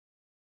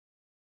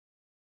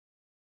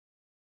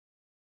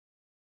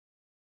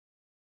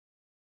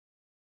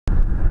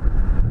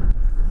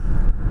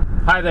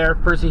Hi there,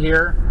 Percy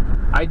here.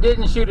 I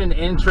didn't shoot an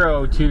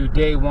intro to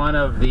day one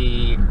of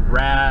the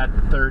Rad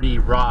 30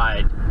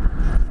 ride.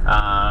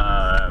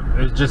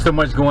 There's just so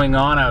much going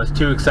on. I was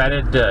too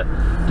excited to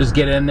just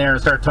get in there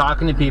and start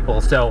talking to people.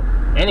 So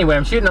anyway,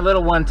 I'm shooting a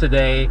little one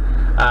today.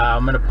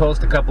 I'm going to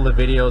post a couple of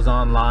videos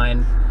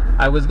online.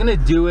 I was going to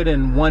do it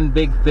in one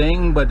big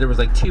thing, but there was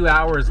like 2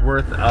 hours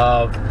worth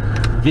of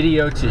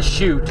video to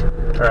shoot.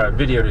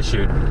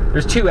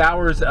 There's 2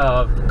 hours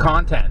of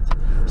content.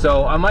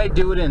 So I might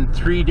do it in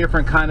 3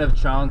 different kind of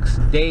chunks.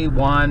 Day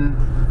one,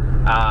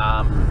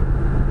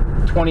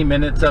 20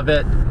 minutes of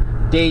it.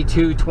 Day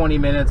two, 20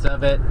 minutes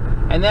of it.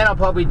 And then I'll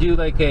probably do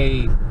like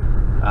a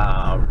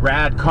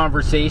rad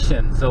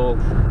conversation. So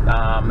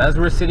as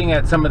we're sitting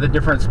at some of the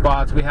different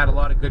spots, we had a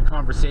lot of good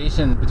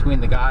conversation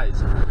between the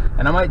guys.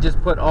 And I might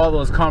just put all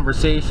those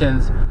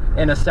conversations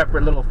in a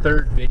separate little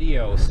third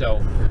video. So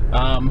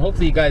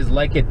hopefully you guys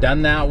like it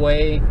done that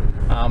way.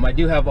 I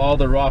do have all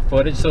the raw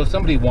footage, so if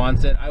somebody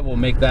wants it, I will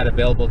make that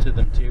available to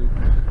them too.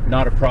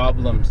 Not a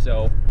problem.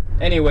 So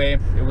anyway,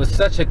 it was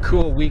such a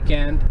cool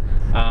weekend.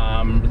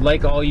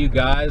 Like all you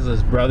guys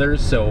as brothers,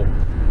 so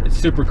it's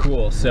super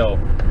cool. So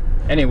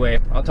anyway,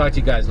 I'll talk to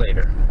you guys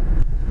later.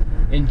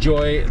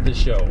 Enjoy the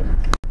show.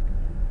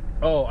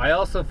 Oh, I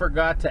also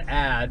forgot to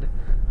add,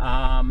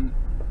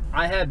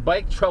 I had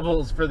bike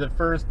troubles for the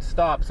first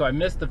stop, so I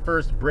missed the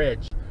first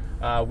bridge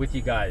with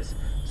you guys.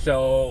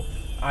 So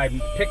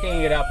I'm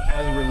picking it up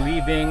as we're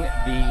leaving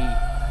the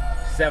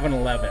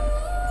 7-Eleven.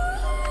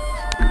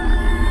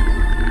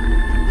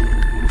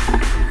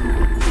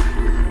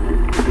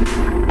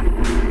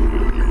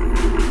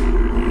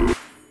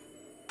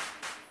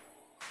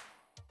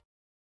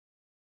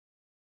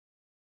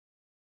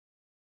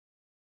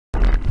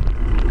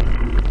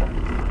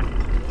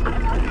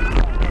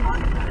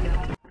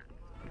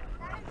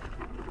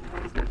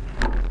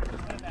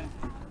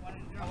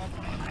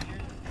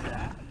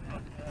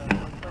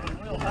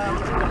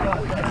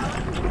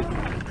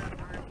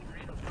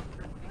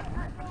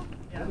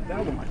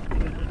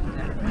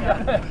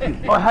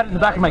 Oh, I had it in the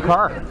back of my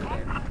car.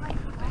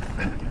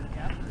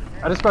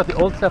 I just brought the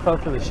old stuff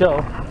out for the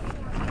show.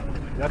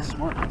 That's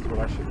smart. That's what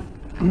I should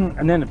do.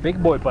 And then a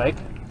big boy bike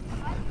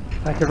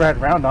I could ride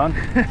around on. Oh,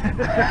 hey,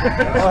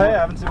 I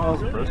haven't seen one of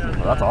those in person.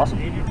 Well, that's awesome.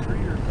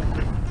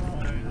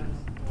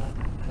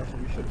 That's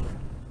what you should do.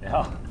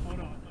 Yeah.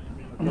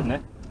 Good,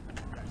 Nick.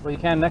 Well, you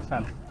can next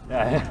time.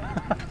 Yeah.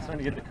 Starting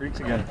to get the creeks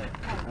again.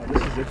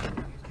 This is it.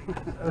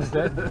 That was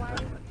it.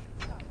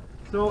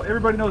 So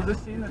everybody knows this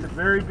scene at the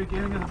very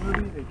beginning of the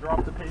movie. They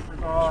drop the papers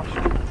off,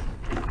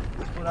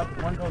 split up.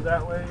 One goes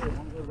that way,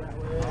 one goes that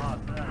way,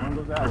 one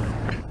goes that way.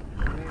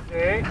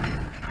 Okay,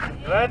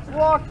 let's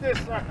walk this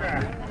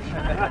sucker.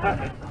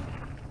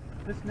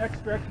 This next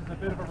stretch is a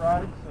bit of a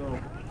ride, so.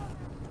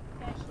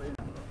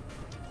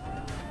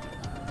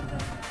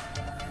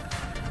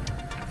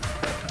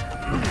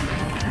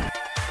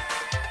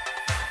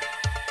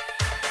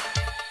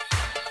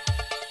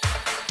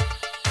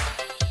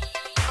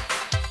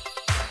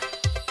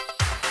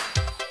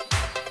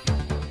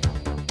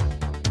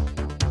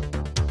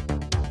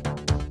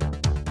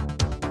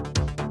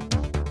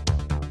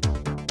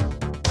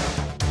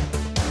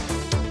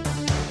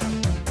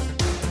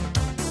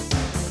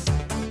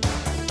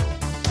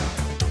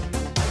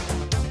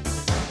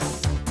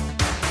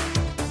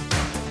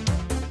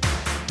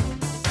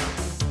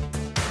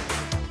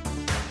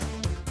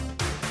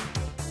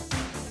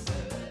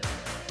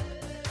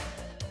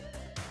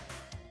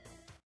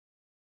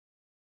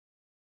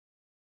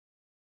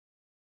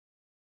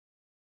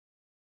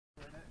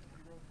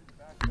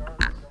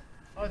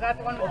 Oh, is that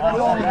the one?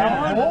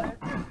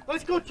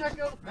 Let's go check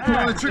out.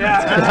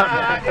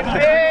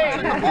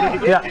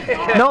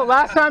 Yeah. No,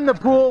 last time the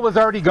pool was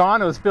already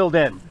gone. It was filled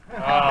in.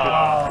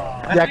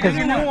 Yeah, because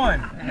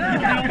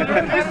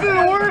This is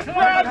the worst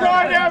rad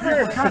ride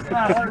ever.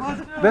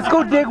 let's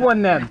go dig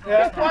one then.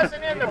 This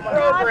wasn't in the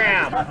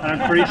program. I'm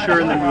pretty sure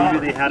in the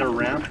movie they had a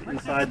ramp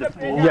inside the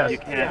pool Yes. you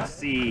can't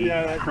see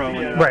from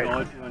Right.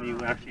 when you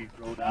actually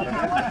rode out of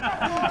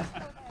it.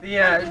 Do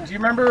you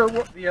remember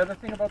the other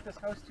thing about this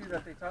house too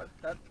that they thought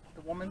that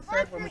the woman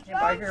said when we came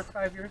by here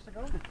 5 years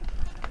ago?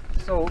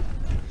 So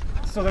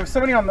there was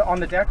somebody on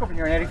the deck over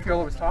here, and Eddie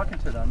Fiola was talking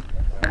to them,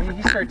 and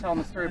he started telling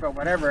the story about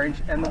whatever,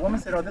 and the woman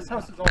said, "Oh, this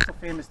house is also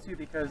famous too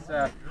because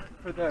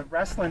for the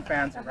wrestling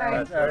fans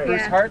around,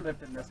 Bruce Hart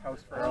lived in this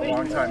house for a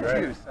long time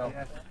too." So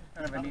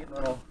kind of a neat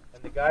little.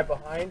 And the guy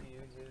behind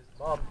you, his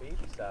mom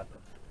babysat him.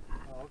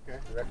 Oh, okay.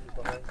 Directly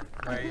behind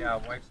you. My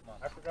wife's mom.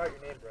 I forgot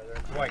your name, brother.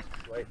 Dwight.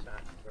 Dwight,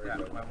 man. Very Yeah,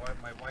 good. my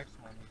wife's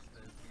mom used to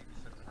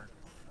babysit the Hart.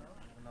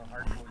 When the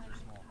Hart boys are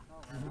small.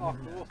 Oh,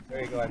 cool.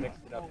 There you go. I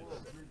mixed it up a little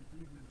bit.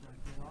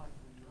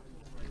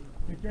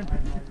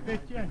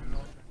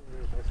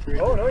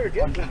 Oh no, you're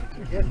good.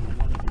 You're good.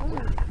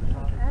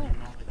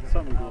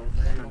 Something close.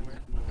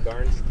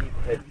 Darn steep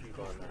head tube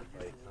on that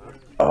bike, huh?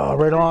 Oh,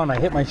 right on. I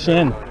hit my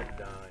shin. On a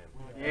dime.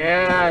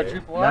 Yeah,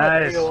 droop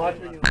Nice. Watch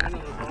when you land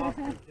on the top.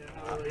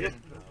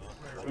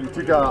 You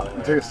took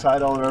a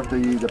side on there if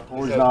the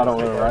pool is not on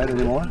there, right,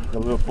 anymore? The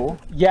little pool?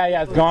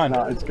 Yeah, it's gone.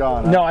 No, it's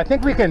gone. No, I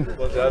think we can.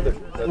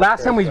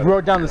 Last time we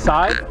rode down the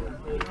side,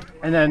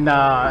 and then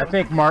I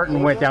think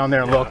Martin went down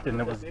there and looked, and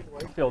it was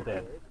filled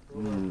in.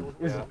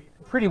 It was a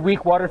pretty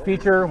weak water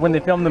feature when they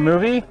filmed the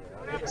movie,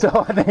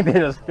 so I think they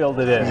just filled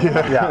it in.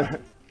 Yeah.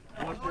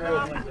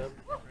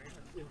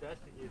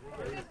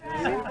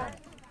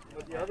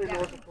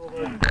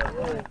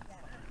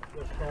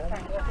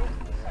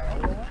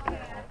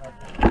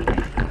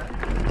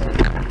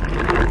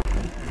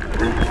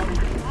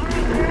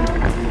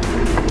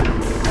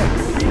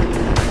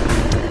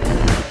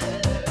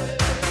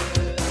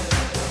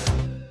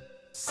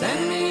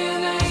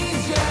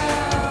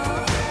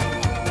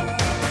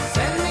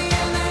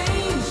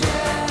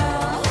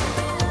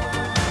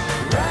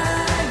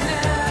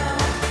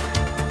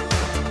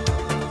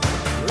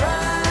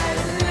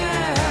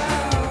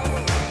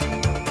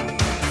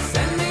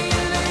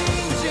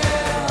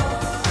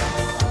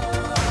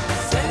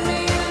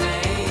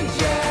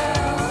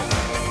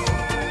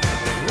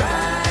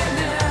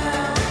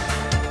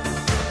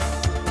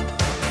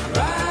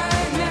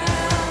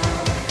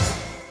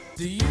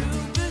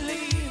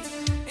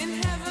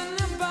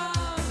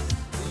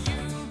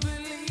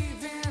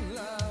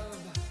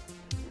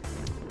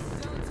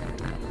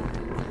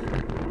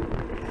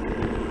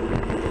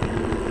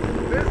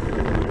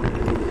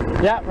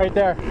 Yeah, right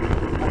there.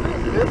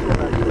 This one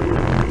actually.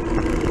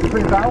 You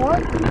think that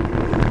one?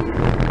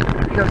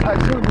 Because I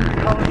saw the movie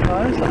a couple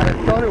times and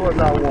I thought it was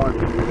that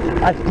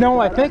one.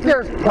 No, I think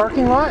there's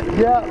parking lot.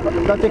 Yeah,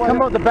 but They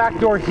come out the back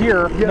door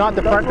here, not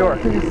the front door. I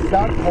think it's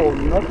that hole,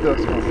 not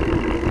this one.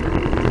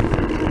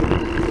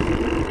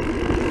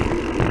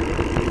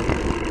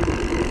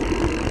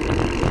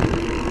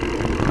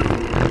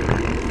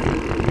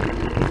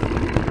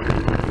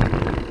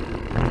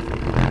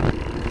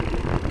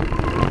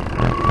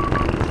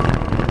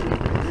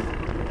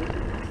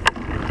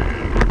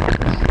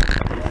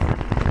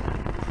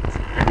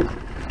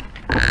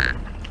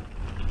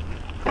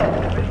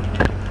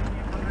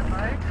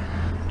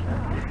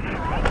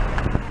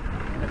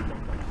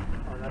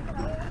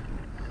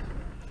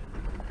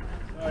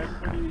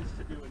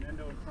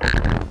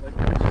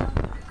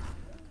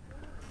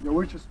 Yeah,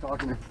 we're just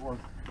talking before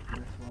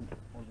this one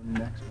or the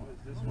next one.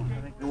 This one, I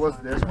think. It was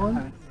this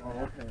one? Oh,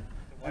 okay.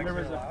 And there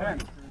was a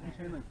fence. There was a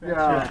chain link fence.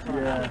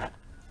 Yeah.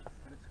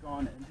 But it's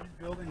gone, and these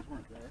buildings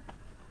weren't there.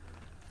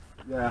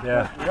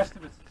 Yeah. The rest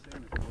of it's the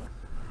same as it was.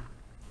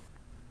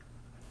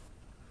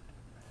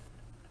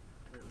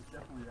 It was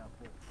definitely that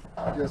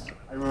pole. Just,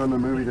 I remember in the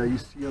movie that you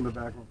see on the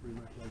back one pretty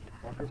much like a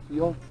soccer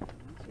field.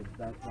 So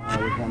that's why I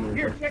was wondering.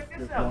 Here, check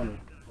this out.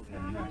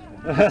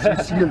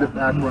 You see in the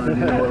background,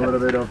 you know, a little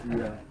bit of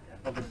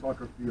the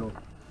soccer field.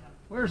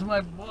 Where's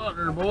my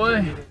water,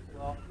 boy?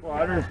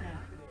 Water.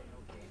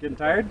 Getting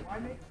tired?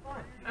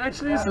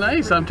 Actually, it's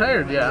nice. I'm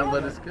tired, yeah,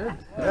 but it's good.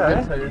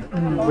 Yeah. Tired.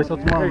 Whistle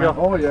tomorrow. There you go.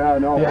 Oh yeah,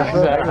 no. Yeah,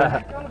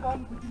 exactly.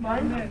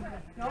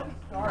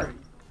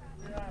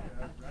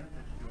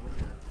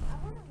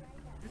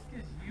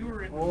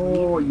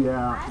 Oh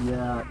yeah.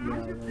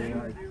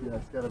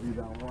 It's gotta be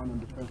that one,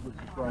 and the fence was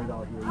just right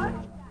out here.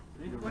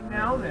 Yeah. What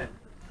now then?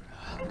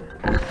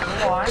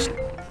 Go on.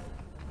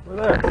 We're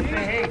there.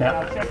 Hey,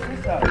 check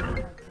this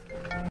out.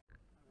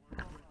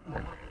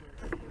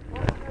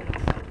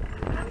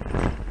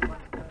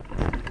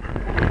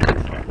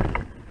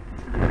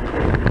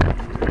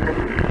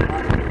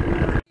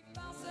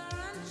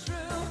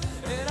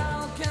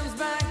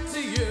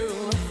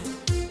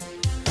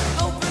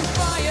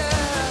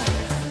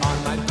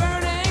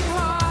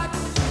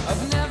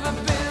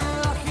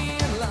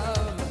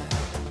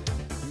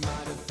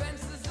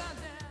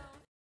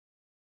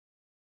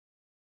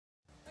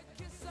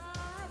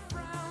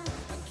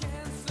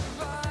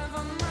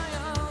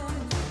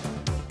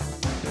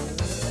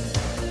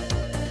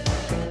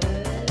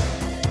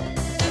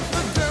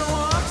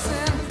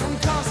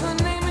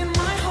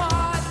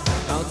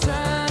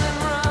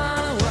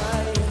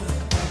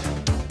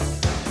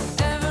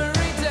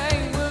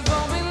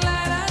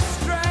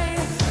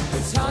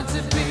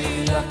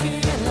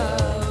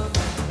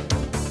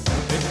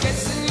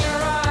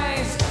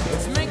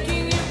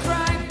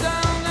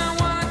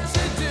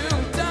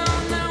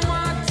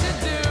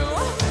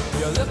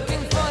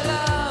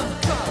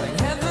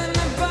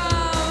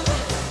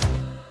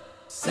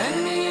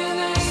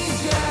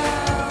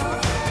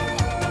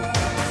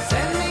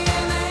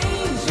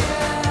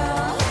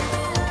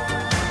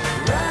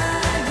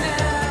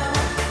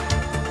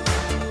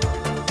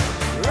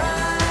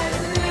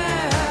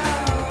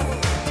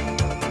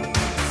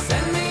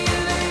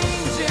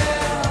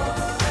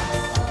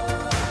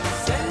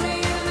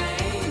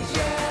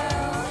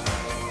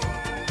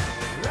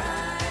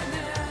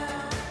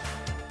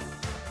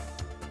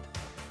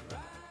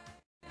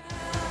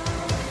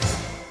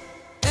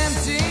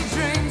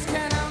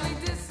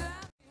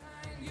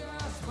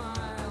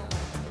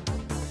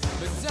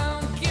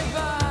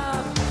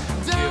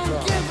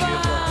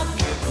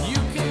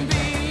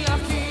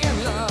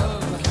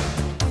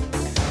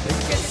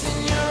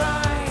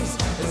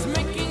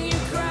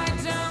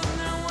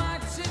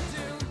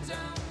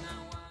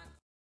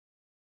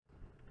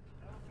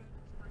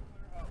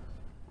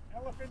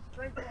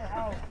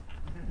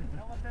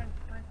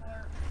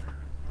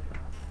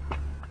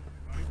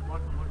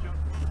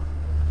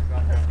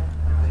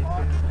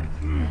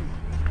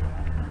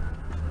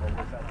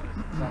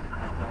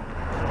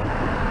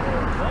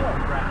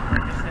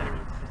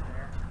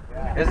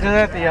 Isn't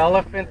it the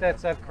elephant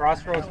that's at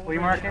Crossroads Flea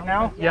Market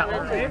now? Yeah.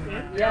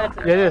 Yeah, it's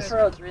It is.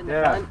 Crossroads right in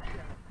the front.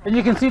 And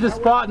you can see the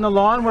spot in the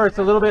lawn where it's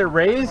a little bit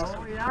raised.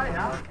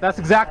 That's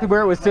exactly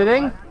where it was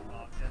sitting.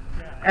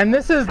 And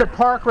this is the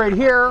park right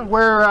here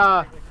where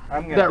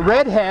that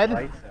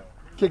redhead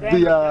Kick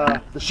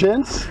the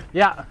shins.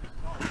 Yeah.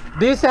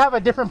 They used to have a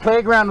different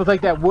playground with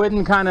like that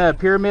wooden kind of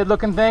pyramid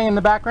looking thing in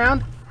the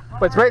background.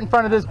 But it's right in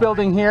front of this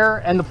building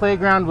here, and the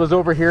playground was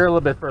over here a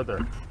little bit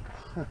further.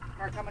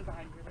 Car coming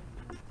behind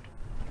you.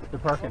 They're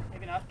parking.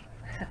 Maybe not.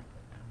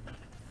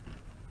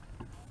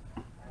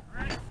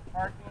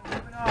 Parking,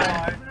 moving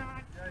on.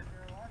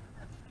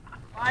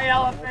 Hi,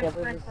 elephant,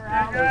 sprinkler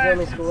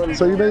house.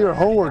 So you made your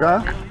homework,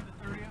 huh?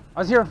 I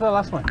was here for the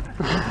last one.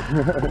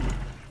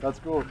 That's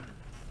cool.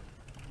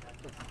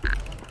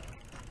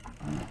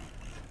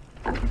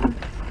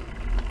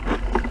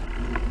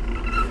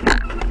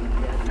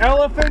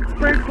 Elephant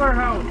sprinkler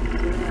house.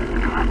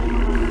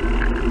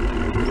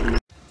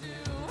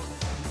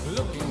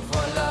 Looking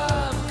for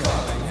love,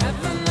 calling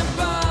heaven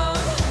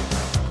above.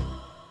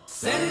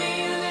 Send me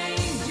an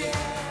angel.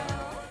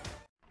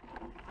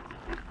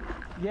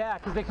 Yeah,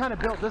 because they kind of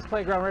built this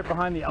playground right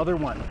behind the other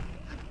one.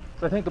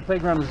 So I think the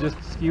playground was just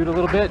skewed a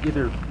little bit,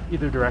 either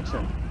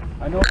direction.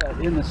 I know that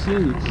in the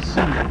scene you can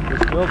see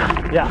this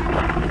building. Yeah.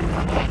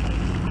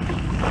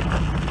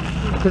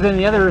 Because in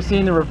the other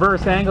scene, the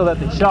reverse angle that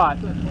they shot,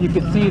 you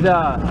could see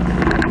the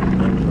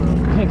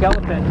pink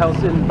elephant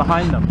house in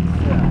behind them.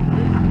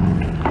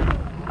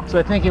 Yeah. So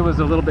I think it was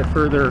a little bit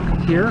further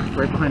here,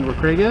 right behind where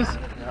Craig is.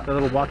 Yeah. The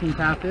little walking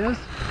path is.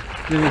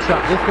 Then they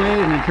shot this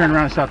way, and then turned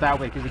around and shot that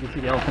way because you can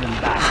see the elephant in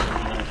the back.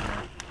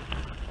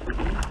 This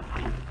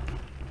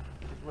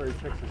is where he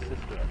picks his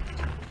sister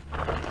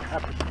up.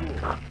 After school.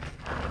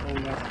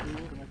 Boness school,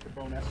 he went to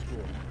Boness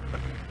school.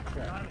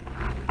 Okay.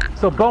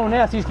 So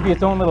Boness used to be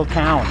its own little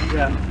town.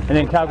 Yeah. And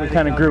then Calgary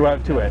kind of grew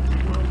out to it.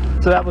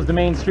 So that was the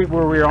main street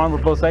where we were on,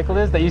 where Bow Cycle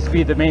is. That used to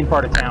be the main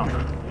part of town.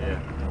 Yeah.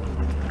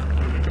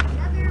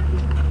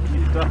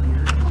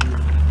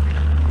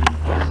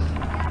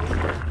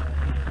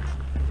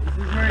 This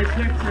is where he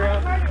picks her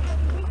up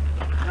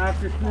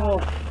after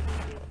school.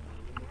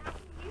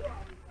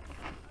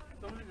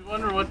 Somebody's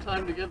wondering what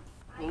time to get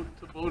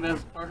to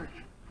Boness Park.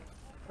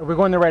 Are we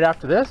going there right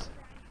after this?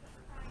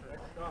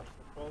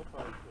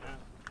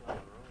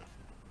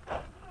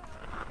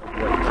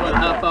 What,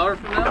 half hour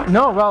from now?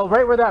 No, well,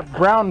 right where that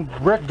brown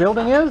brick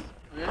building is,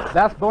 Okay.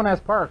 that's Boness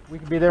Park. We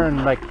could be there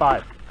in like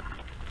 5.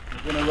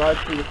 We're going to ride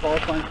through the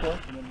qualifying course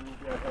and then we'll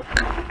be at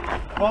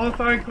Hell.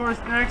 Qualifying course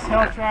next,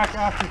 Hell track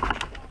after.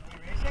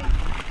 Racing?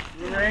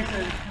 We're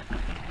racing.